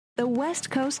The West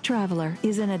Coast Traveler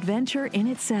is an adventure in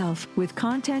itself, with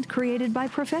content created by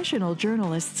professional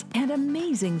journalists and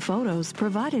amazing photos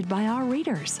provided by our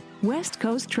readers.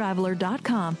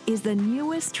 WestCoastTraveler.com is the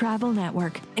newest travel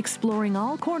network, exploring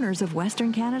all corners of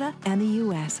Western Canada and the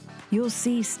U.S. You'll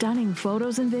see stunning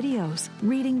photos and videos,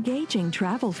 read engaging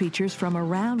travel features from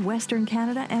around Western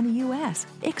Canada and the U.S.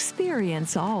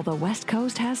 Experience all the West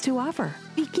Coast has to offer.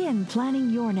 Begin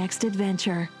planning your next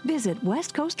adventure. Visit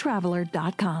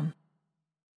WestCoastTraveler.com.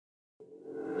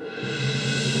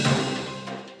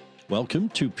 Welcome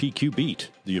to PQ Beat,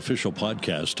 the official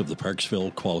podcast of the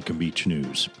Parksville Qualicum Beach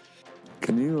News.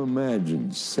 Can you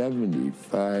imagine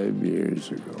 75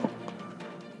 years ago?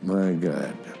 My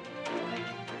God.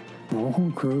 The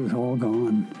whole crew's all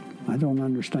gone. I don't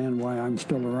understand why I'm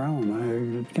still around.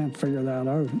 I can't figure that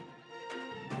out.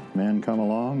 Man come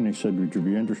along and he said, would you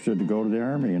be interested to go to the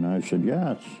Army? And I said,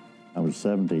 yes. I was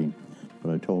 17,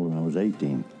 but I told him I was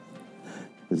 18.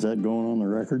 Is that going on the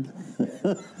record?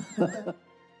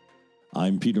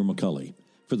 I'm Peter McCulley.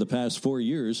 For the past 4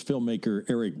 years, filmmaker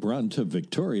Eric Brunt of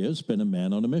Victoria has been a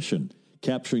man on a mission,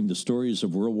 capturing the stories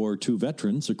of World War II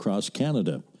veterans across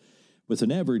Canada. With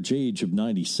an average age of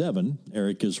 97,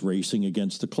 Eric is racing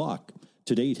against the clock,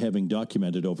 to date having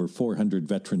documented over 400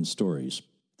 veteran stories.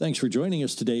 Thanks for joining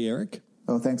us today, Eric.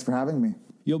 Oh, thanks for having me.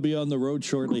 You'll be on the road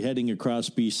shortly, heading across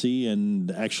BC and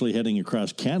actually heading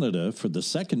across Canada for the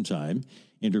second time,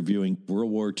 interviewing World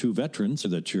War II veterans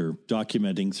that you're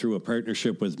documenting through a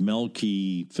partnership with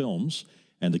Melky Films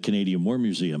and the Canadian War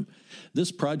Museum.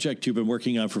 This project you've been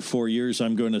working on for 4 years,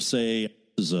 I'm going to say,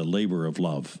 is a labor of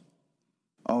love.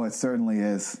 Oh, it certainly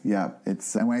is. Yeah. And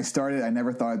when I started, I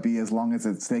never thought it'd be as long as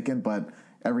it's taken, but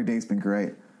every day's been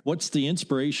great. What's the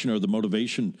inspiration or the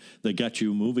motivation that got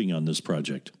you moving on this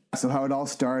project? So how it all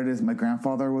started is my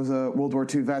grandfather was a World War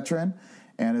II veteran,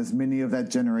 and as many of that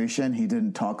generation, he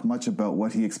didn't talk much about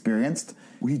what he experienced.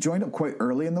 He joined up quite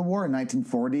early in the war in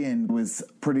 1940 and was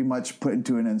pretty much put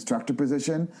into an instructor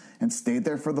position and stayed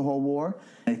there for the whole war.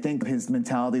 I think his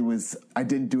mentality was, I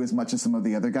didn't do as much as some of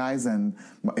the other guys, and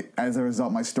as a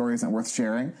result, my story isn't worth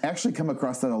sharing. I actually come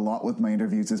across that a lot with my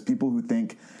interviews, as people who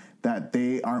think that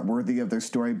they aren't worthy of their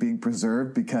story being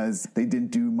preserved because they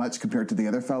didn't do much compared to the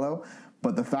other fellow.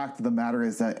 But the fact of the matter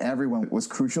is that everyone was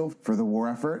crucial for the war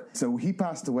effort. So he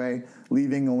passed away,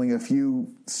 leaving only a few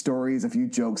stories, a few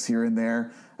jokes here and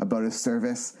there about his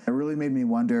service. It really made me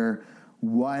wonder,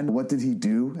 one, what did he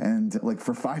do and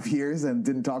for 5 years and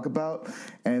didn't talk about?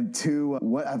 And two,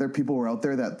 what other people were out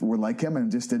there that were like him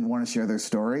and just didn't want to share their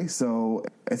story? So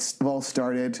it all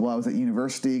started while I was at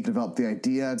university, developed the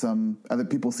idea. Some other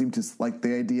people seemed to like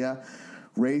the idea.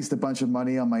 Raised a bunch of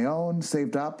money on my own,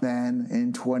 saved up. Then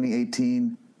in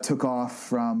 2018, took off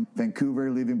from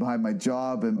Vancouver, leaving behind my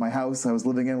job and my house I was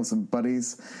living in with some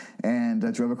buddies, and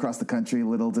drove across the country.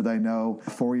 Little did I know,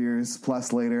 4 years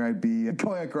plus later, I'd be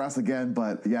going across again.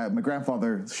 But yeah, my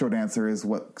grandfather, short answer, is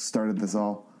what started this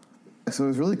all. So it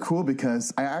was really cool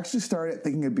because I actually started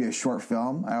thinking it'd be a short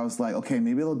film. I was like, okay,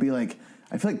 maybe it'll be I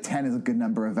feel like 10 is a good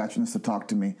number of veterans to talk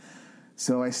to me.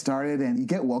 So I started, and you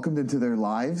get welcomed into their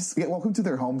lives. You get welcomed to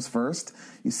their homes first.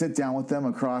 You sit down with them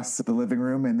across the living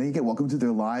room, and then you get welcomed to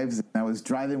their lives. And I was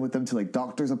driving with them to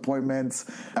doctor's appointments.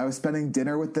 I was spending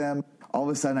dinner with them. All of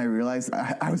a sudden, I realized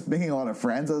I was making a lot of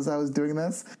friends as I was doing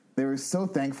this. They were so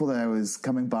thankful that I was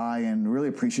coming by and really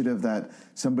appreciative that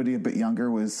somebody a bit younger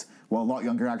a lot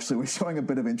younger actually, was showing a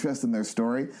bit of interest in their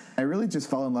story. I really just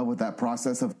fell in love with that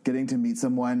process of getting to meet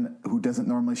someone who doesn't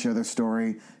normally share their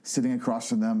story, sitting across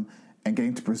from them, and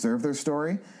getting to preserve their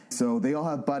story. So they all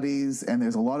have buddies, and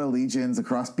there's a lot of legions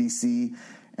across BC,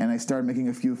 and I started making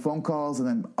a few phone calls, and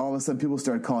then all of a sudden people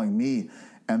started calling me,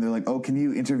 and they're like, oh, can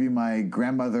you interview my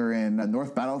grandmother in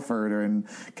North Battleford, and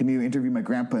can you interview my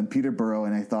grandpa in Peterborough?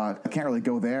 And I thought, I can't really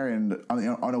go there and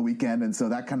on a weekend, and so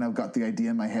that kind of got the idea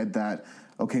in my head that,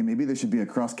 okay, maybe there should be a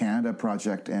Cross Canada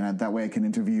project, and that way I can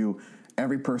interview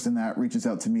every person that reaches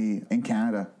out to me in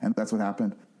Canada, and that's what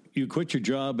happened. You quit your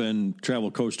job and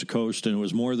traveled coast to coast, and it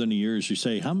was more than a year, as you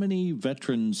say. How many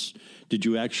veterans did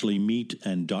you actually meet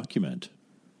and document?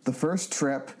 The first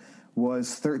trip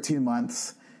was 13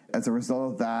 months. As a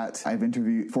result of that, I've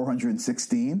interviewed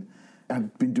 416.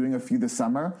 I've been doing a few this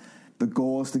summer. The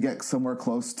goal is to get somewhere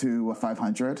close to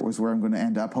 500, was where I'm going to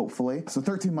end up, hopefully. So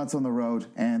 13 months on the road,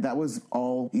 and that was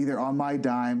all either on my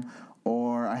dime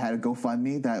or I had a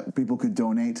GoFundMe that people could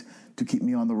donate to keep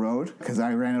me on the road, because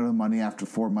I ran out of money after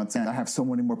 4 months, and I have so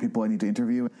many more people I need to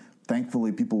interview.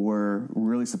 Thankfully, people were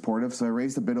really supportive, so I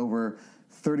raised a bit over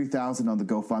 $30,000 on the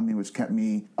GoFundMe, which kept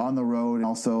me on the road. And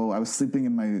also, I was sleeping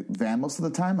in my van most of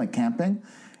the time, camping,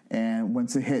 and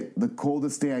once it hit, the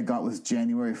coldest day I got was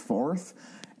January 4th,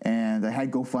 And I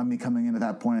had GoFundMe coming in at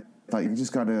that point. I thought you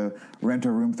just got to rent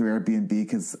a room through Airbnb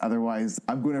because otherwise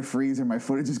I'm going to freeze or my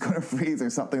footage is going to freeze or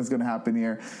something's going to happen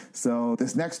here. So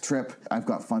this next trip I've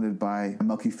got funded by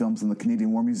Melky Films and the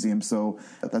Canadian War Museum. So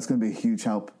that's going to be a huge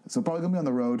help. So probably going to be on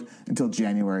the road until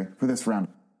January for this round.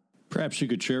 Perhaps you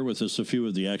could share with us a few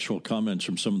of the actual comments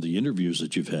from some of the interviews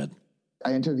that you've had.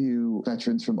 I interview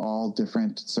veterans from all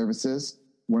different services,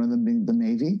 one of them being the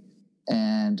Navy.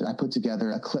 And I put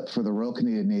together a clip for the Royal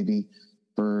Canadian Navy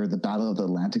for the Battle of the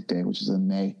Atlantic Day, which is in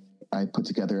May. I put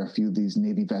together a few of these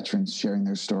Navy veterans sharing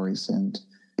their stories, and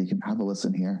you can have a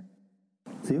listen here.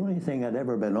 The only thing I'd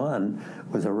ever been on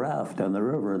was a raft on the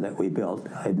river that we built.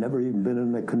 I'd never even been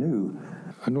in a canoe.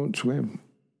 I don't swim.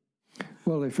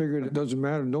 Well, they figured it doesn't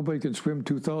matter. Nobody can swim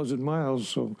 2,000 miles,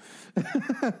 so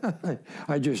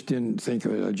I just didn't think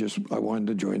of it. I wanted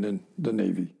to join the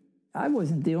Navy. I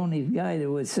wasn't the only guy that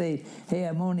would say, hey,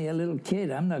 I'm only a little kid.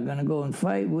 I'm not going to go and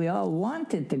fight. We all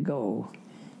wanted to go.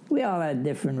 We all had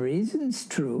different reasons,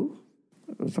 true.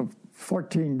 It was a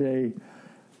 14-day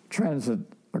transit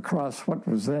across what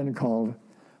was then called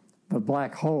the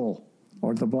Black Hole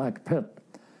or the Black Pit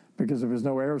because there was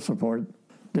no air support,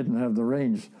 didn't have the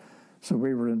range. So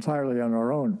we were entirely on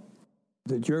our own.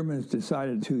 The Germans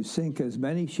decided to sink as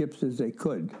many ships as they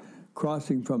could,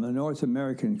 crossing from the North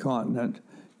American continent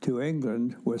to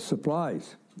England with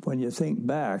supplies. When you think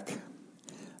back,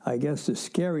 I guess the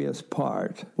scariest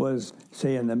part was,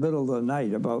 say, in the middle of the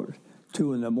night, about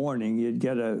 2 a.m, you'd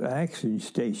get an action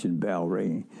station bell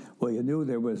ringing. Well, you knew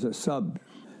there was a sub.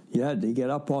 You had to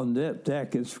get up on that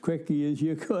deck as quickly as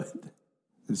you could.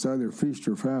 It's either feast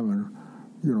or famine.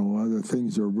 You know, either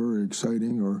things are very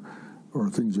exciting or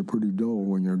things are pretty dull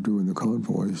when you're doing the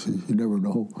convoys. You never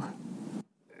know.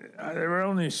 There were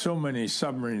only so many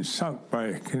submarines sunk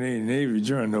by the Canadian Navy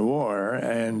during the war,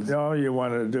 and all you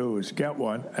wanted to do was get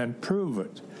one and prove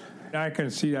it. I can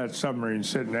see that submarine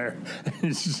sitting there.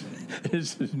 It's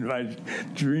in my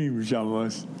dreams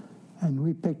almost. And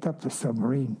we picked up the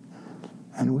submarine,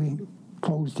 and we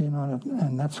closed in on it,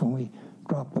 and that's when we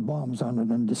dropped the bombs on it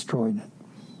and destroyed it.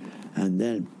 And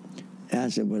then,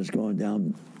 as it was going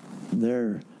down,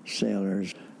 their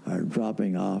sailors are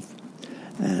dropping off,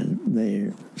 and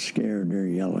they're scared, they're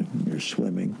yelling, they're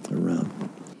swimming around.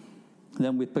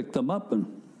 Then we picked them up,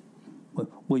 and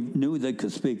we knew they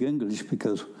could speak English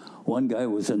because one guy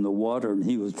was in the water and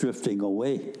he was drifting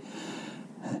away,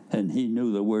 and he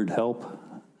knew the word help.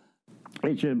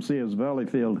 HMC is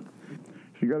Valleyfield.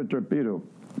 She got a torpedo.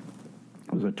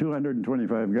 It was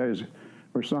 225 guys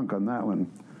were sunk on that one.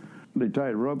 They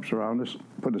tied ropes around us,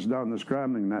 put us down the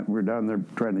scrambling net. We're down there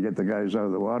trying to get the guys out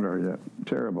of the water. Yeah,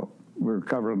 terrible. We're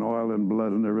covered in oil and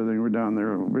blood and everything. We're down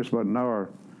there just about an hour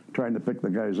trying to pick the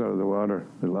guys out of the water.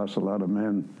 They lost a lot of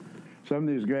men. Some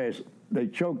of these guys, they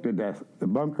choked to death. The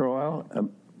bunker oil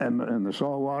and the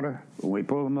salt water, when we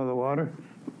pulled them out of the water,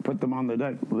 put them on the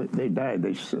deck, they died.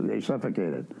 They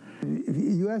suffocated. If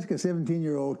you ask a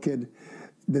 17-year-old kid,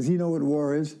 does he know what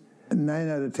war is? 9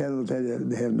 out of 10 will tell you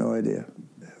they have no idea.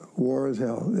 War is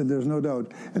hell. There's no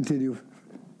doubt until you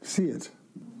see it.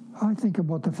 I think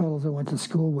about the fellows I went to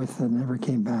school with that never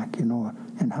came back, you know,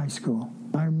 in high school.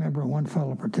 I remember one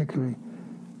fellow particularly,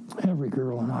 every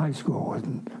girl in high school was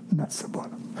nuts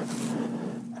about him.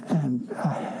 And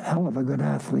a hell of a good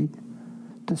athlete.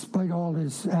 Despite all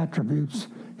his attributes,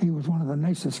 he was one of the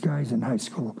nicest guys in high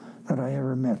school that I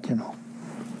ever met, you know.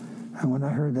 And when I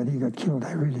heard that he got killed,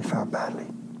 I really felt badly.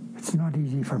 It's not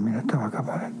easy for me to talk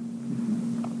about it.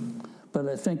 But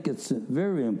I think it's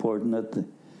very important that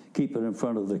keep it in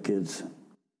front of the kids.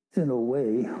 In a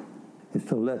way, is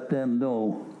to let them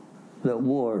know that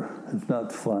war is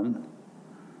not fun.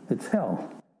 It's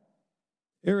hell.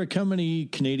 Eric, how many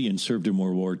Canadians served in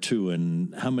World War II,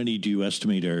 and how many do you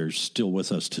estimate are still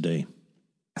with us today?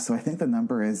 So I think the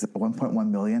number is 1.1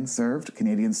 million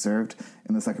Canadians served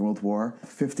in the Second World War.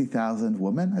 50,000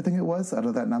 women, I think it was, out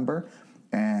of that number.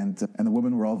 And the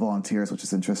women were all volunteers, which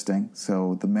is interesting.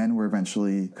 So the men were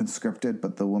eventually conscripted,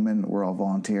 but the women were all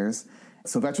volunteers.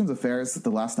 So Veterans Affairs, the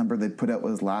last number they put out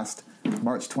was last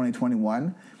March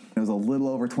 2021. It was a little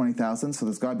over 20,000, so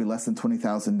there's got to be less than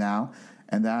 20,000 now.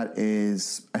 And that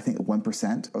is, I think,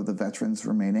 1% of the veterans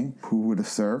remaining who would have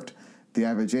served. The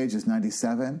average age is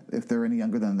 97. If they're any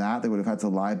younger than that, they would have had to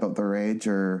lie about their age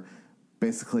or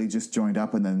basically just joined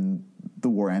up and then the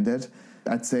war ended.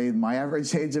 I'd say my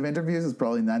average age of interviews is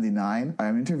probably 99.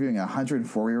 I'm interviewing a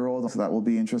 104-year-old, so that will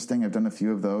be interesting. I've done a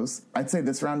few of those. I'd say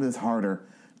this round is harder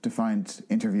to find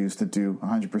interviews to do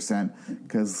 100%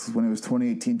 because when it was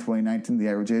 2018, 2019, the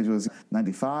average age was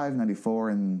 95, 94,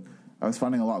 and I was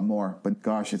finding a lot more, but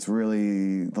gosh, it's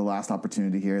really the last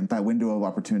opportunity here. And that window of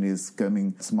opportunity is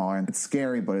getting smaller. And it's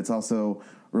scary, but it's also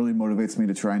really motivates me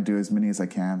to try and do as many as I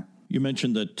can. You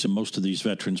mentioned that most of these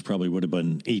veterans probably would have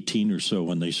been 18 or so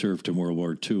when they served in World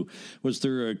War II. Was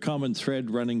there a common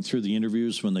thread running through the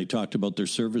interviews when they talked about their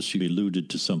service? You alluded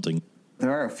to something.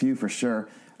 There are a few for sure.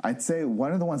 I'd say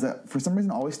one of the ones that for some reason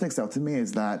always sticks out to me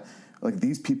is that like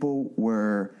these people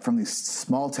were from these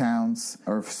small towns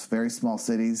or very small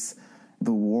cities.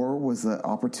 The war was an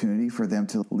opportunity for them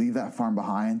to leave that farm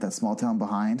behind, that small town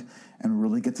behind, and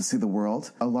really get to see the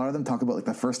world. A lot of them talk about like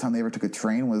the first time they ever took a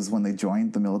train was when they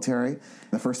joined the military.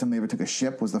 The first time they ever took a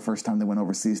ship was the first time they went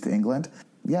overseas to England.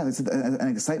 Yeah, there's an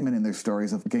excitement in their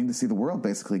stories of getting to see the world,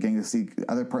 basically, getting to see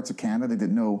other parts of Canada they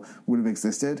didn't know would have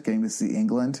existed, getting to see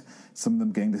England, some of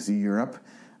them getting to see Europe.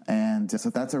 And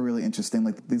so that's a really interesting,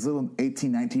 like these little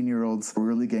 18, 19-year-olds were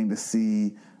really getting to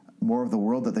see more of the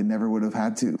world that they never would have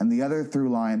had to. And the other through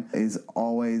line is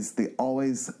they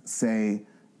always say,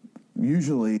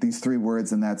 usually these three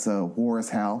words, and that's war is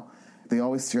hell. They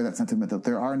always share that sentiment that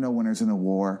there are no winners in a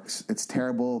war. It's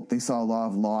terrible. They saw a lot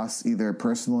of loss, either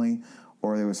personally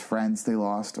or there was friends they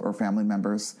lost or family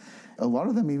members. A lot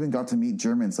of them even got to meet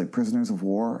Germans, like prisoners of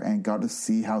war, and got to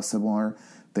see how similar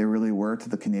they really were to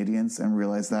the Canadians and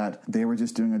realized that they were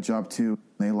just doing a job too.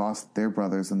 They lost their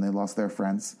brothers and they lost their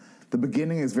friends. The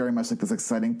beginning is very much like this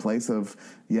exciting place of,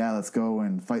 yeah, let's go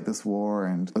and fight this war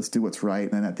and let's do what's right.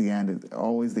 And then at the end,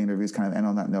 always the interviews kind of end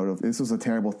on that note of, this was a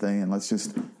terrible thing and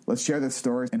let's share this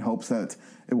story in hopes that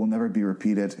it will never be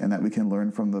repeated and that we can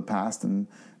learn from the past and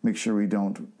make sure we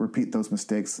don't repeat those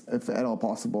mistakes if at all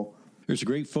possible. There's a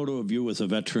great photo of you with a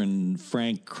veteran,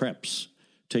 Frank Krebs,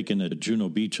 taken at Juno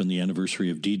Beach on the anniversary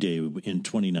of D-Day in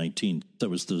 2019. That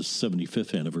was the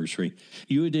 75th anniversary.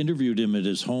 You had interviewed him at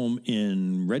his home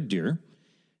in Red Deer.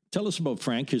 Tell us about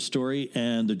Frank, his story,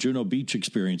 and the Juno Beach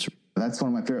experience. That's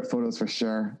one of my favorite photos for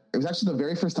sure. It was actually the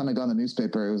very first time I got in the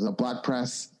newspaper. It was a Black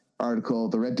Press article,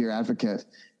 the Red Deer Advocate,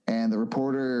 and the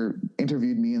reporter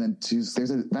interviewed me, and then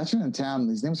there's a veteran in town,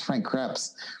 his name's Frank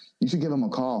Krebs. You should give him a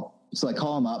call. So I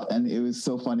call him up, and it was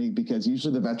so funny because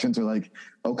usually the veterans are like,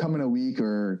 oh, come in a week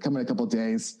or come in a couple of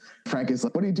days. Frank is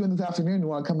like, what are you doing this afternoon? You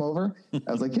want to come over?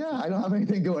 I was like, yeah, I don't have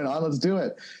anything going on. Let's do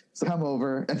it. So come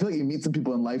over. I feel like you meet some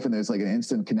people in life and there's like an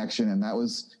instant connection, and that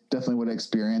was definitely what I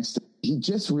experienced. He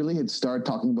just really had started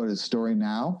talking about his story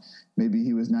now. Maybe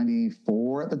he was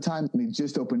 94 at the time, and he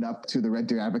just opened up to the Red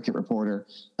Deer Advocate reporter.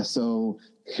 So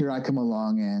here I come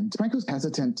along, and Frank was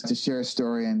hesitant to share a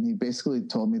story, and he basically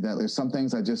told me that there's some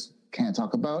things I just can't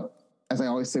talk about. As I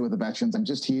always say with the veterans, I'm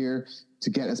just here to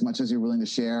get as much as you're willing to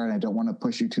share, and I don't want to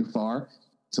push you too far.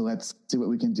 So let's see what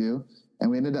we can do.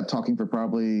 And we ended up talking for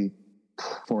probably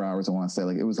 4 hours, I want to say.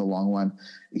 Like, it was a long one.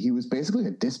 He was basically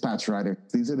a dispatch rider.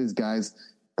 These are these guys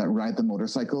that ride the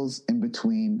motorcycles in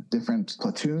between different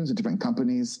platoons and different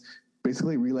companies,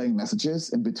 basically relaying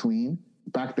messages in between.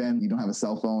 Back then, you don't have a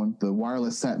cell phone. The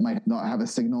wireless set might not have a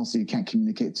signal, so you can't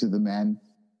communicate to the men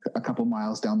a couple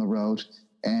miles down the road.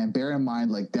 And bear in mind,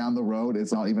 like, down the road,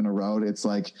 it's not even a road. It's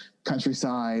like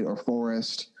countryside or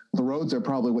forest. The roads are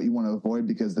probably what you want to avoid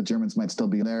because the Germans might still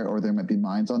be there, or there might be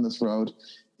mines on this road.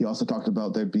 He also talked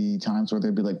about there'd be times where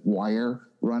there'd be like wire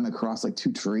run across like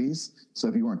two trees. So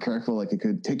if you weren't careful, like, it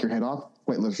could take your head off,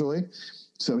 quite literally.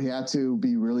 So he had to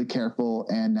be really careful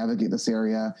and navigate this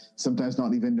area, sometimes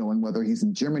not even knowing whether he's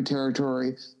in German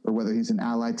territory or whether he's in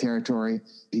Allied territory.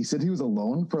 He said he was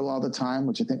alone for a lot of the time,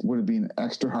 which I think would have been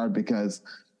extra hard because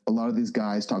a lot of these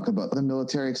guys talk about the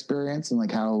military experience and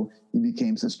like how he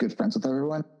became such good friends with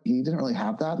everyone. He didn't really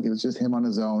have that. It was just him on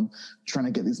his own trying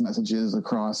to get these messages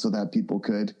across so that people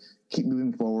could keep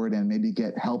moving forward and maybe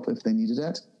get help if they needed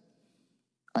it.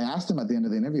 I asked him at the end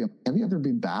of the interview, have you ever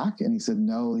been back? And he said,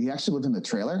 no. He actually lived in a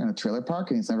trailer park,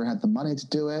 and he's never had the money to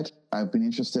do it. I've been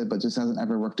interested, but just hasn't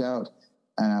ever worked out.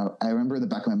 And I remember in the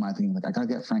back of my mind thinking, like, I got to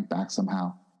get Frank back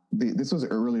somehow. This was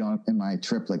early on in my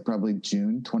trip, like probably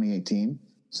June 2018.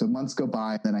 So months go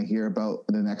by, then I hear about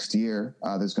the next year,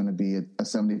 there's going to be a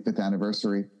 75th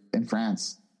anniversary in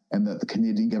France, and that the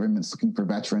Canadian government's looking for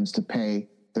veterans to pay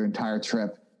their entire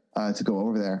trip to go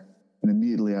over there. And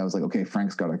immediately I was like, okay,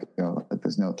 Frank's got to go.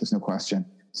 There's no question.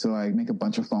 So I make a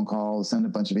bunch of phone calls, send a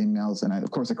bunch of emails. And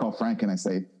of course I call Frank and I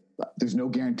say, there's no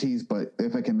guarantees, but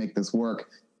if I can make this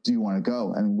work, do you want to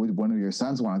go? And would one of your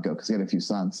sons want to go? Cause he had a few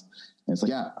sons. And it's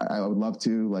like, yeah, I would love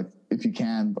to, like, if you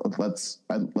can, let's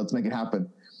make it happen.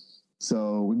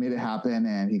 So we made it happen,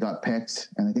 and he got picked.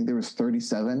 And I think there was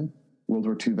 37 World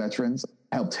War II veterans.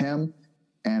 Helped him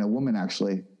and a woman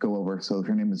actually go over. So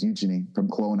her name was Eugenie from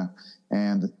Kelowna.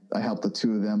 And I helped the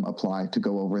two of them apply to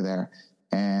go over there.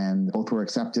 And both were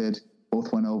accepted.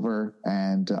 both went over,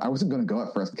 and I wasn't going to go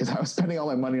at first because I was spending all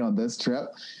my money on this trip.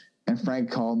 And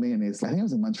Frank called me, and I think I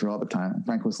was in Montreal at the time. And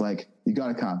Frank was like, "You got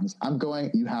to come." He said, "I'm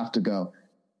going. You have to go."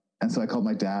 And so I called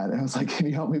my dad, and I was like, "Can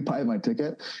you help me buy my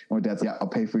ticket?" And my dad said, "Yeah, I'll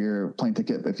pay for your plane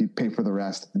ticket if you pay for the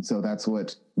rest." And so that's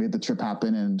what made the trip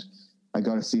happen. And I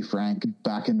got to see Frank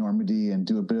back in Normandy and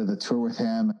do a bit of the tour with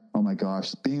him. Oh my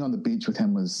gosh, being on the beach with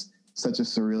him was such a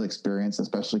surreal experience,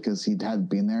 especially because he hadn't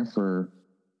been there for,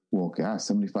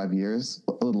 75 years,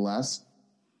 a little less.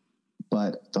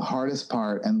 But the hardest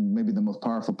part, and maybe the most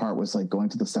powerful part, was like going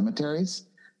to the cemeteries.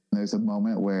 And there's a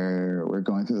moment where we're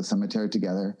going through the cemetery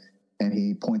together, and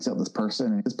he points out this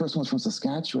person. And this person was from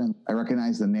Saskatchewan. I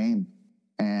recognize the name,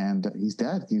 and he's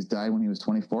dead. He's died when he was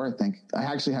 24, I think. I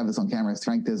actually have this on camera.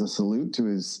 Frank does a salute to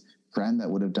his friend that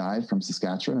would have died from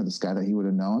Saskatchewan, or this guy that he would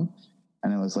have known.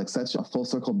 And it was like such a full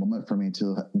circle moment for me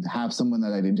to have someone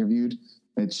that I'd interviewed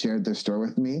and had shared their story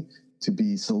with me to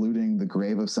be saluting the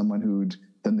grave of someone who'd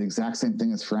done the exact same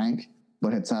thing as Frank,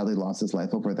 but had sadly lost his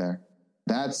life over there.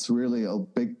 That's really a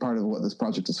big part of what this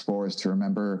project is for, is to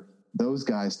remember those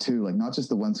guys too, like not just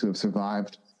the ones who have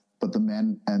survived, but the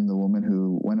men and the women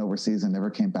who went overseas and never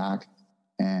came back,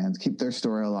 and keep their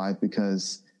story alive,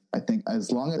 because I think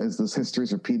as long as this history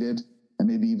is repeated, and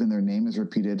maybe even their name is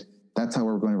repeated, that's how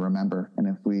we're going to remember. And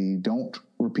if we don't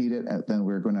repeat it, then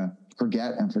we're going to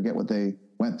forget what they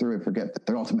went through and forget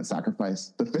their ultimate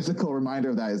sacrifice. The physical reminder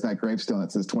of that is that gravestone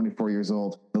that says 24 years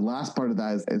old. The last part of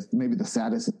that is maybe the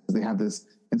saddest, is they have this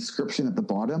inscription at the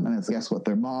bottom, and it's, guess what,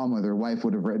 their mom or their wife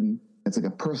would have written. It's like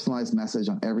a personalized message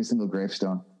on every single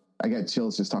gravestone. I get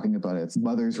chills just talking about it. It's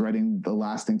mothers writing the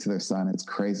last thing to their son. It's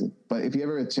crazy. But if you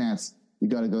ever have a chance, you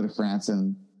got to go to France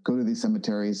and go to these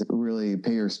cemeteries, really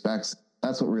pay your respects.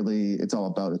 That's what really it's all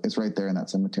about. It's right there in that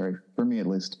cemetery, for me at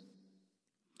least.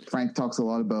 Frank talks a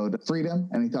lot about freedom,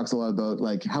 and he talks a lot about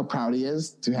like how proud he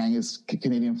is to hang his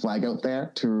Canadian flag out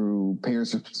there, to pay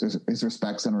his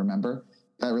respects and remember.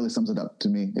 That really sums it up to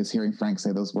me, is hearing Frank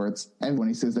say those words. And when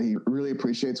he says that he really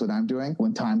appreciates what I'm doing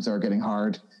when times are getting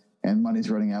hard and money's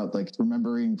running out, like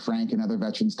remembering Frank and other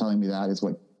veterans telling me that is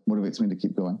what motivates me to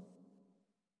keep going.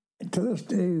 To this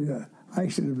day, I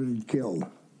should have been killed.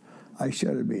 I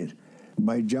should have been.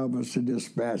 My job was to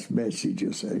dispatch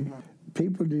messages.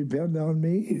 People depend on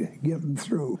me to get them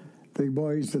through. The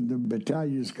boys in the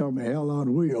battalions call me hell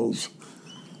on wheels.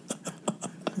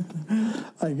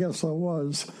 I guess I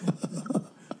was.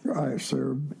 I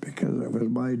served because it was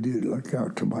my duty to look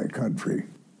out to my country.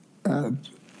 And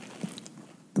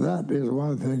that is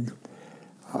one thing.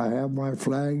 I have my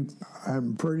flag.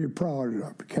 I'm pretty proud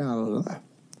of Canada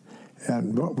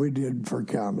and what we did for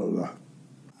Canada.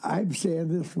 I'm saying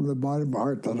this from the bottom of my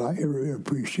heart that I really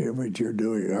appreciate what you're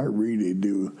doing. I really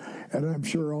do. And I'm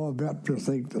sure all veterans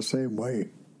think the same way.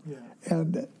 Yeah.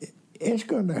 And it's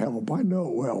going to help. I know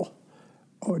it will.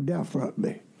 Oh,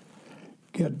 definitely.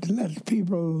 Let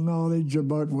people knowledge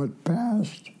about what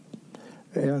passed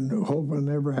and hope it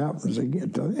never happens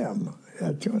again to them.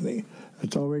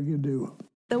 That's all we can do.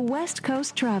 The West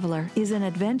Coast Traveler is an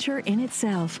adventure in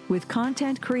itself, with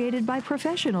content created by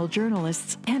professional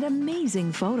journalists and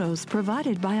amazing photos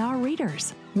provided by our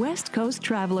readers.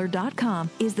 WestCoastTraveler.com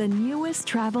is the newest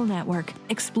travel network,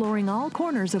 exploring all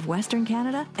corners of Western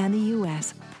Canada and the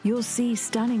U.S. You'll see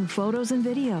stunning photos and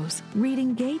videos, read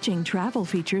engaging travel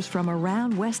features from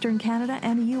around Western Canada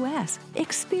and the U.S.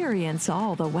 Experience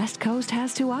all the West Coast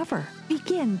has to offer.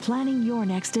 Begin planning your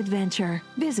next adventure.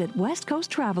 Visit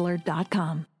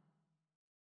WestCoastTraveler.com.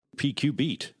 PQ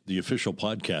Beat, the official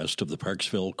podcast of the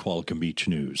Parksville Qualicum Beach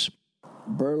News.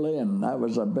 Berlin, that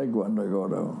was a big one to go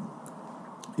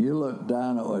to. You looked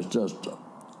down, it was just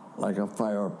like a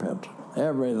fire pit.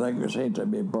 Everything seemed to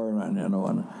be burning,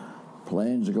 and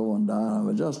planes going down. It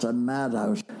was just a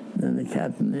madhouse. Then the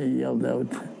captain yelled out,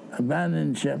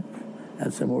 "Abandon ship."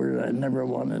 That's a word I never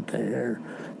wanted to hear.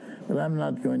 But I'm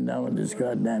not going down with this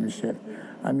goddamn ship.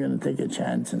 I'm going to take a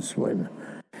chance and swim.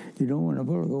 You know, when a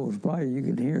bullet goes by, you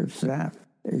can hear it snap.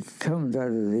 It comes out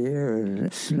of the air and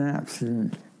it snaps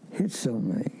and hits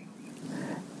somebody.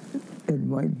 It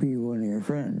might be one of your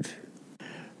friends.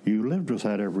 You lived with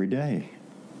that every day.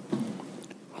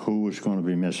 Who was going to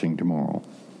be missing tomorrow?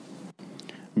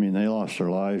 I mean, they lost their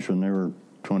lives when they were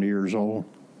 20 years old.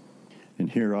 And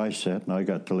here I sit and I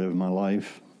got to live my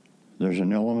life. There's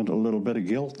an element, a little bit of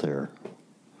guilt there.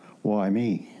 Why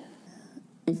me?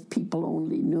 If people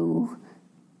only knew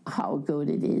how good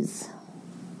it is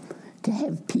to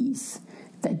have peace,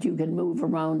 that you can move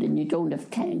around and you don't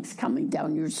have tanks coming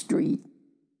down your street.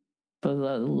 For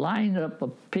the lineup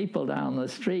of people down the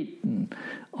street and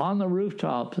on the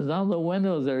rooftops and on the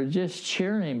windows, they're just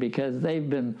cheering because they've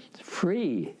been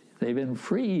free. They've been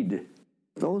freed.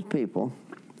 Those people,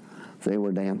 they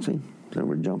were dancing, they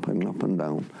were jumping up and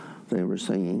down, they were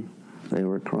singing, they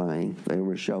were crying, they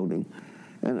were shouting.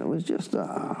 And it was just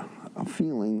a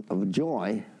feeling of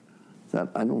joy that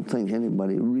I don't think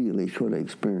anybody really could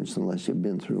experience unless you've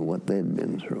been through what they'd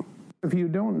been through. If you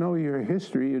don't know your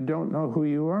history, you don't know who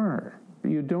you are.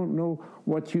 You don't know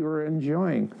what you are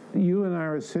enjoying. You and I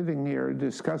are sitting here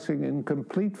discussing in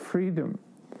complete freedom,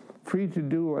 free to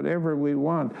do whatever we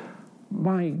want.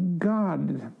 My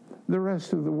God, the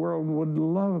rest of the world would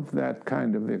love that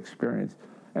kind of experience.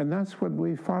 And that's what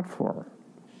we fought for.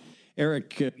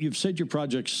 Eric, you've said your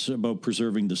project's about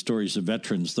preserving the stories of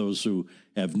veterans, those who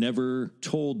have never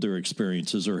told their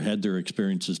experiences or had their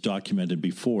experiences documented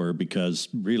before because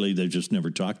really they've just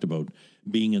never talked about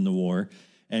being in the war.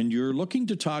 And you're looking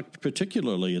to talk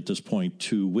particularly at this point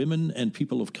to women and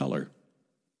people of color.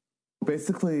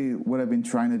 Basically, what I've been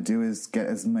trying to do is get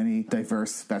as many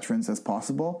diverse veterans as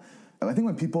possible. I think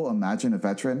when people imagine a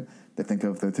veteran, they think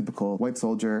of the typical white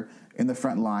soldier in the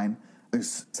front line.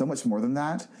 There's so much more than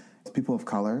that. It's people of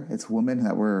color. It's women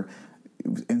that were,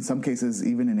 in some cases,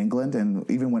 even in England and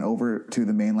even went over to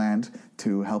the mainland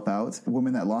to help out.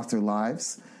 Women that lost their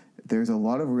lives. There's a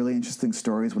lot of really interesting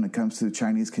stories when it comes to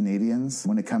Chinese Canadians,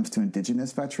 when it comes to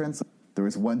Indigenous veterans. There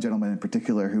was one gentleman in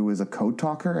particular who was a code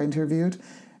talker I interviewed.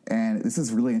 And this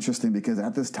is really interesting because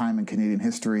at this time in Canadian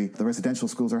history, the residential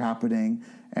schools are happening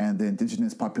and the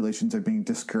Indigenous populations are being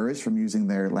discouraged from using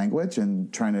their language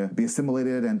and trying to be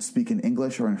assimilated and speak in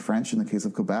English or in French in the case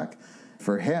of Quebec.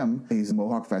 For him, he's a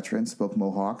Mohawk veteran, spoke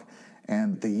Mohawk,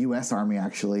 and the U.S. Army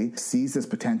actually sees this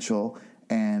potential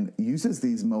and uses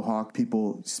these Mohawk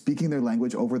people speaking their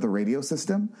language over the radio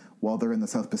system while they're in the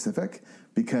South Pacific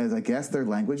because I guess their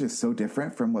language is so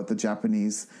different from what the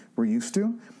Japanese were used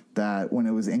to that when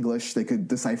it was English, they could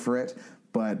decipher it.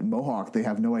 But Mohawk, they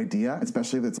have no idea,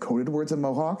 especially if it's coded words in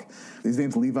Mohawk. His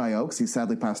name's Levi Oakes. He's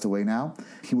sadly passed away now.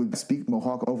 He would speak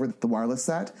Mohawk over the wireless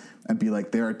set and be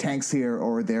like, there are tanks here,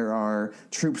 or there are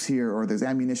troops here, or there's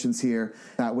ammunitions here.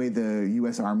 That way the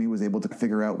U.S. Army was able to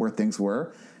figure out where things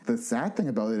were. The sad thing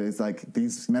about it is, like,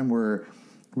 these men were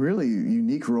really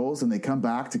unique roles, and they come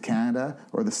back to Canada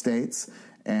or the States,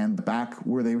 and back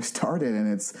where they started,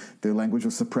 and their language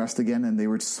was suppressed again, and they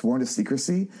were sworn to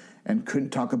secrecy and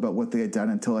couldn't talk about what they had done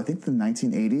until I think the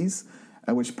 1980s,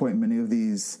 at which point many of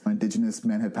these Indigenous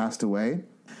men had passed away.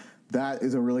 That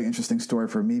is a really interesting story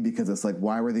for me because it's like,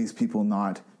 why were these people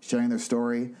not sharing their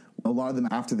story? A lot of them,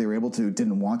 after they were able to,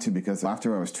 didn't want to because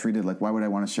after I was treated, like, why would I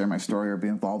want to share my story or be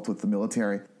involved with the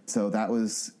military? So that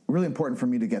was really important for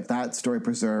me to get that story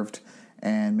preserved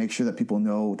and make sure that people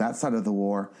know that side of the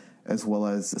war, as well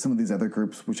as some of these other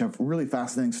groups, which have really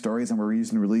fascinating stories and were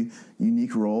used in really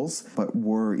unique roles, but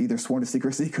were either sworn to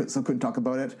secrecy, so couldn't talk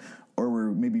about it, or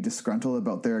were maybe disgruntled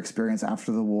about their experience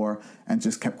after the war and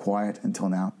just kept quiet until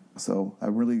now. So I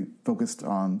really focused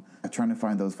on trying to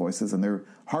find those voices, and they're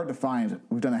hard to find.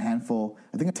 We've done a handful,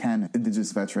 I think 10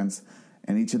 Indigenous veterans,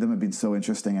 and each of them have been so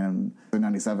interesting, and they're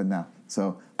 97 now.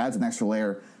 So adds an extra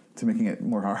layer to making it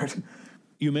more hard.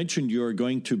 You mentioned you're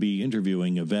going to be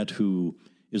interviewing a vet who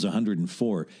is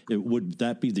 104. Would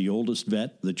that be the oldest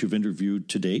vet that you've interviewed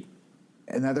to date?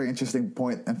 Another interesting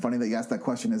point, and funny that you asked that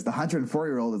question, is the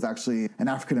 104-year-old is actually an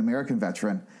African-American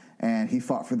veteran, and he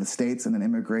fought for the States and then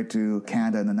immigrated to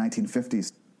Canada in the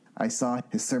 1950s. I saw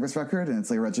his service record, and it's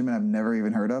like a regiment I've never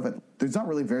even heard of. There's not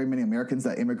really very many Americans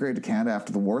that immigrated to Canada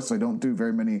after the war, so I don't do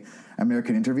very many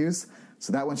American interviews.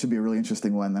 So that one should be a really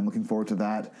interesting one. I'm looking forward to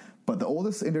that. But the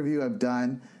oldest interview I've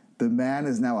done, the man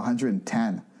is now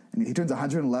 110. And he turns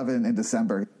 111 in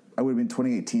December. I would have been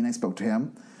 2018, I spoke to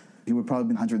him. He would probably have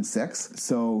been 106.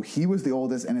 So he was the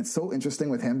oldest, and it's so interesting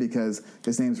with him because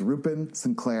his name's Rupin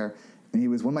Sinclair, and he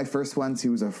was one of my first ones. He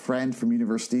was a friend from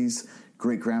university's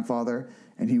great-grandfather,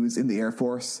 and he was in the Air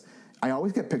Force. I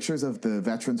always get pictures of the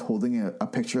veterans holding a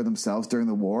picture of themselves during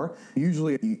the war.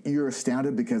 Usually you're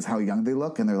astounded because how young they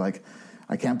look, and they're like,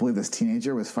 I can't believe this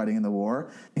teenager was fighting in the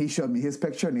war. He showed me his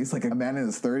picture, and he's like a man in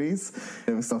his 30s.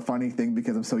 It was a funny thing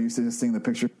because I'm so used to just seeing the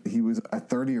picture. He was a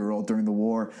 30-year-old during the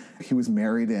war. He was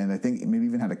married and I think maybe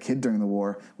even had a kid during the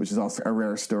war, which is also a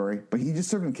rare story. But he just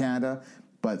served in Canada,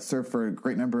 but served for a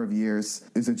great number of years.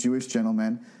 Is a Jewish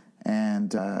gentleman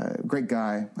and great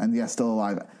guy, and yeah, still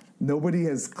alive. Nobody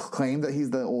has claimed that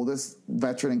he's the oldest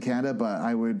veteran in Canada, but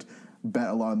I would bet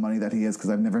a lot of money that he is because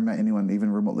I've never met anyone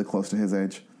even remotely close to his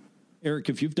age. Eric,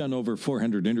 if you've done over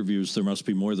 400 interviews, there must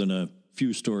be more than a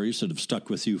few stories that have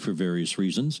stuck with you for various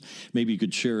reasons. Maybe you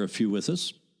could share a few with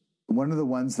us. One of the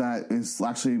ones that is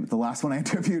actually the last one I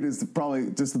interviewed is probably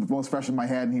just the most fresh in my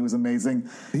head, and he was amazing.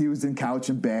 He was in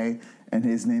Cowichan Bay, and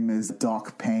his name is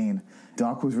Doc Payne.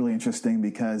 Doc was really interesting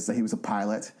because he was a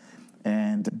pilot,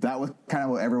 and that was kind of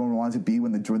what everyone wanted to be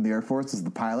when they joined the Air Force, was the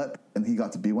pilot, and he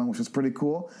got to be one, which was pretty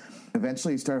cool.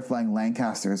 Eventually, he started flying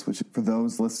Lancasters, which, for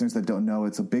those listeners that don't know,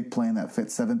 it's a big plane that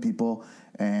fits 7 people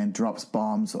and drops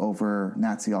bombs over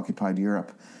Nazi-occupied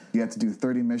Europe. You had to do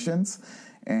 30 missions,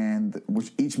 and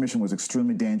which each mission was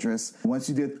extremely dangerous. Once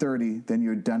you did 30, then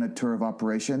you're done a tour of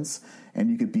operations,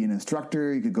 and you could be an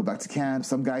instructor, you could go back to camp.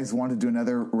 Some guys wanted to do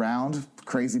another round,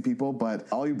 crazy people, but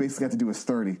all you basically had to do was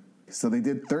 30. So they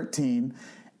did 13,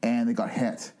 and they got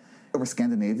hit over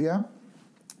Scandinavia.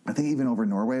 I think even over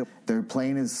Norway. Their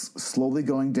plane is slowly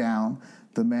going down.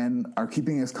 The men are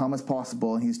keeping as calm as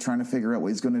possible, and he's trying to figure out what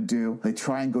he's going to do. They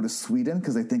try and go to Sweden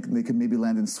because they think they could maybe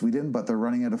land in Sweden, but they're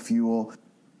running out of fuel.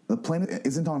 The plane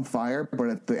isn't on fire,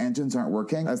 but the engines aren't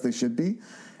working as they should be.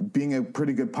 Being a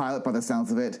pretty good pilot by the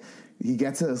sounds of it, he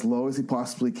gets it as low as he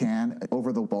possibly can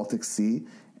over the Baltic Sea,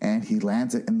 and he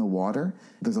lands it in the water.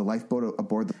 There's a lifeboat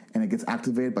aboard, and it gets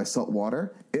activated by salt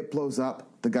water. It blows up.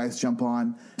 The guys jump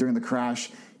on. During the crash,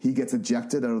 he gets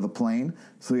ejected out of the plane,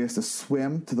 so he has to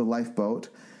swim to the lifeboat.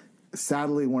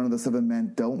 Sadly, one of the 7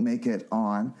 men don't make it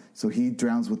on, so he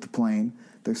drowns with the plane.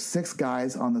 There's 6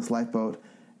 guys on this lifeboat,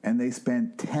 and they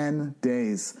spend 10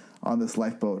 days on this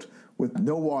lifeboat with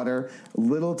no water,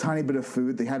 little tiny bit of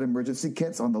food. They had emergency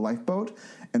kits on the lifeboat,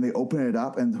 and they opened it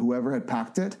up, and whoever had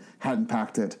packed it hadn't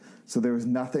packed it. So there was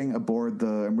nothing aboard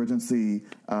the emergency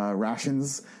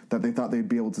rations that they thought they'd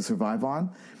be able to survive on.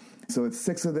 So it's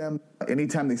 6 of them.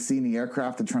 Anytime they see any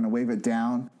aircraft, they're trying to wave it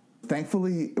down.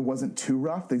 Thankfully, it wasn't too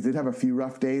rough. They did have a few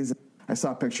rough days. I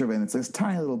saw a picture of it, and it's this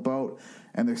tiny little boat,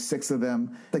 and there's 6 of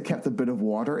them. They kept a bit of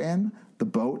water in the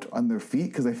boat on their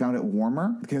feet because they found it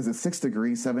warmer, because it's 6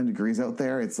 degrees, 7 degrees out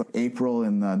there. It's like April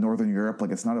in Northern Europe.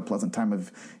 Like, it's not a pleasant time of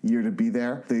year to be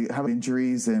there. They have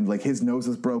injuries, and like his nose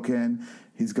is broken.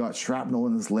 He's got shrapnel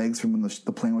in his legs from when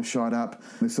the plane was shot up.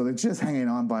 So they're just hanging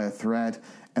on by a thread.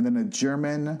 And then a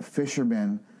German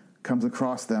fisherman comes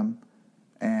across them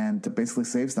and basically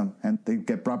saves them. And they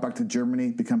get brought back to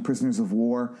Germany, become prisoners of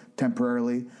war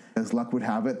temporarily. As luck would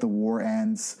have it, the war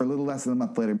ends a little less than a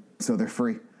month later, so they're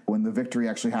free. When the victory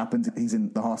actually happens, he's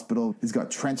in the hospital. He's got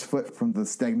trench foot from the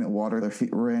stagnant water their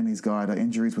feet were in. He's got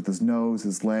injuries with his nose,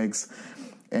 his legs.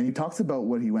 And he talks about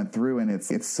what he went through, and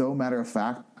it's so matter of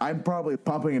fact. I'm probably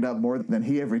pumping it up more than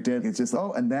he ever did. It's just,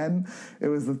 and then it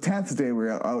was the 10th day we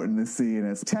were out in the sea, and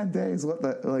it's 10 days.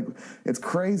 It's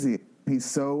crazy. He's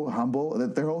so humble.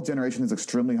 Their whole generation is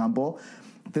extremely humble.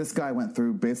 This guy went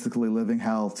through basically living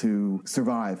hell to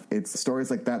survive. It's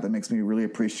stories like that makes me really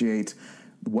appreciate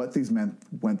what these men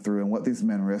went through and what these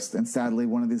men risked. And sadly,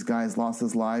 one of these guys lost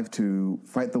his life to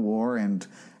fight the war and,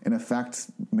 in effect,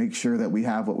 make sure that we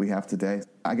have what we have today.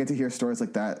 I get to hear stories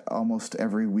like that almost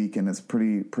every week, and it's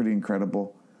pretty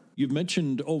incredible. You've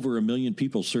mentioned over 1 million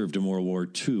people served in World War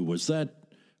II. Was that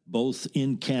both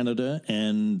in Canada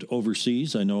and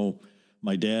overseas? I know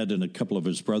my dad and a couple of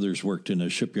his brothers worked in a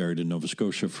shipyard in Nova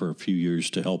Scotia for a few years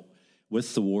to help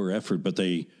with the war effort, but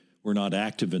they were not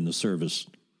active in the service.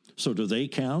 So do they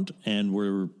count? And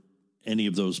were any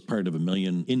of those part of 1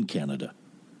 million in Canada?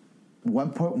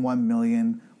 1.1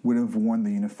 million would have worn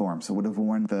the uniform, so would have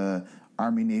worn the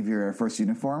Army, Navy, or Air Force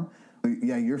uniform.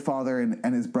 Yeah, your father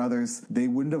and his brothers, they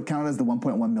wouldn't have counted as the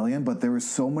 1.1 million, but there were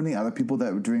so many other people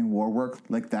that were doing war work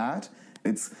like that.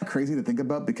 It's crazy to think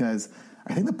about, because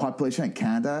I think the population in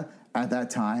Canada at that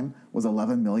time was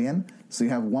 11 million. So you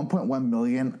have 1.1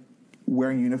 million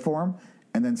wearing uniform,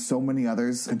 and then so many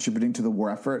others contributing to the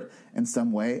war effort in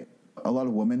some way. A lot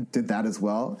of women did that as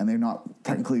well, and they're not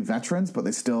technically veterans, but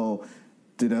they still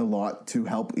did a lot to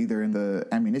help either in the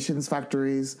ammunition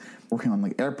factories, working on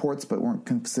like airports, but weren't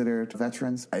considered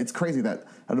veterans. It's crazy that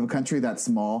out of a country that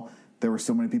small, there were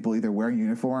so many people either wearing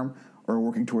uniform or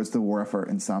working towards the war effort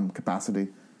in some capacity.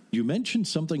 You mentioned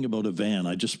something about a van.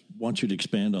 I just want you to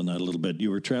expand on that a little bit. You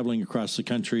were traveling across the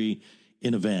country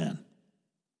in a van.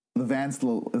 The van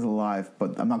still is alive,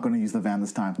 but I'm not going to use the van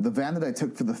this time. The van that I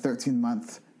took for the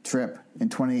 13-month trip in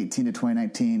 2018 to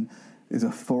 2019 is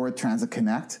a Ford Transit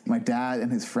Connect. My dad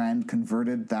and his friend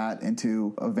converted that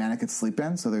into a van I could sleep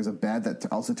in. So there's a bed that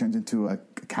also turns into a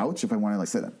couch if I want to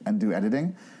sit and do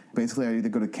editing. Basically, I'd either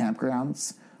go to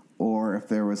campgrounds, or if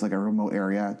there was like a remote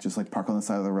area, just like park on the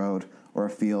side of the road or a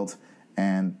field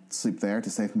and sleep there to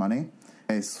save money.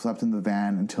 I slept in the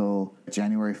van until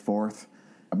January 4th.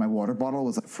 My water bottle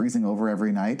was freezing over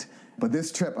every night. But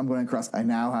this trip I'm going across, I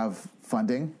now have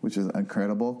funding, which is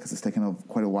incredible because it's taken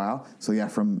quite a while. So yeah,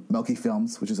 from Melky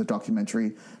Films, which is a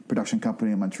documentary production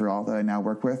company in Montreal that I now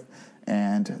work with,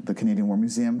 and the Canadian War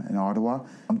Museum in Ottawa,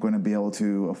 I'm going to be able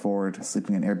to afford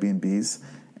sleeping in Airbnbs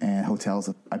and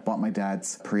hotels. I bought my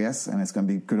dad's Prius, and it's going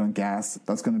to be good on gas.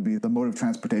 That's going to be the mode of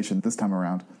transportation this time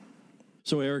around.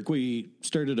 So, Eric, we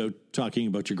started out talking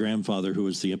about your grandfather, who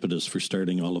was the impetus for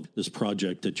starting all of this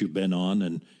project that you've been on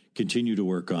and continue to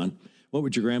work on. What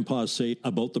would your grandpa say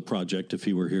about the project if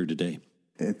he were here today?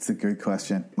 It's a good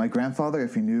question. My grandfather,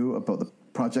 if he knew about the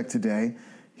project today,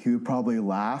 he would probably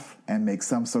laugh and make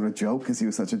some sort of joke because he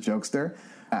was such a jokester.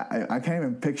 I can't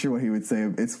even picture what he would say.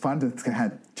 It's fun to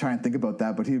kind of try and think about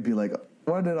that, but he would be like,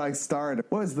 "What did I start?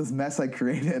 What is this mess I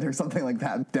created?" or something like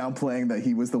that, downplaying that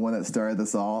he was the one that started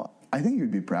this all. I think he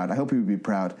would be proud. I hope he would be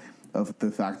proud of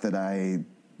the fact that I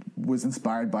was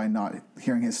inspired by not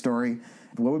hearing his story.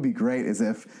 What would be great is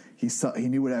if he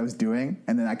knew what I was doing,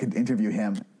 and then I could interview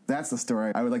him. That's the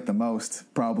story I would like the most,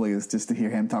 probably, is just to hear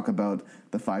him talk about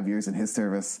the 5 years in his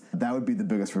service. That would be the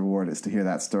biggest reward, is to hear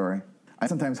that story. I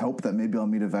sometimes hope that maybe I'll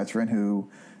meet a veteran who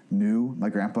knew my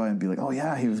grandpa and be like, "Oh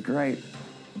yeah, he was great."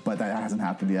 But that hasn't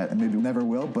happened yet, and maybe never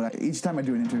will. But each time I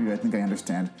do an interview, I think I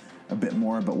understand a bit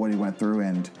more about what he went through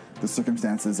and the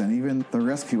circumstances and even the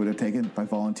risk he would have taken by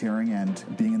volunteering and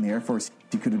being in the Air Force.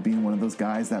 He could have been one of those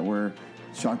guys that were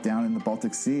shot down in the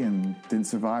Baltic Sea and didn't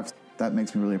survive. That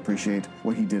makes me really appreciate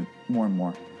what he did more and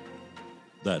more.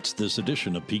 That's this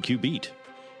edition of PQ Beat.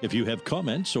 If you have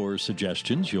comments or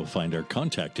suggestions, you'll find our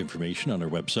contact information on our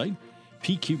website,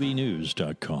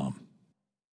 pqbnews.com.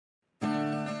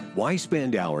 Why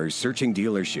spend hours searching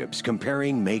dealerships,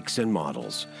 comparing makes and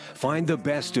models? Find the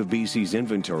best of BC's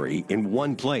inventory in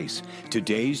one place,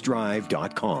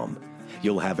 todaysdrive.com.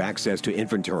 You'll have access to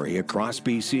inventory across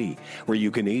BC, where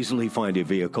you can easily find a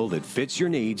vehicle that fits your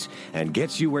needs and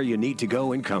gets you where you need to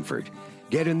go in comfort.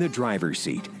 Get in the driver's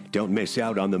seat. Don't miss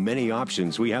out on the many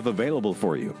options we have available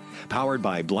for you. Powered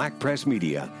by Black Press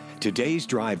Media,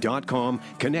 todaysdrive.com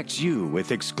connects you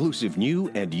with exclusive new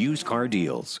and used car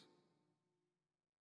deals.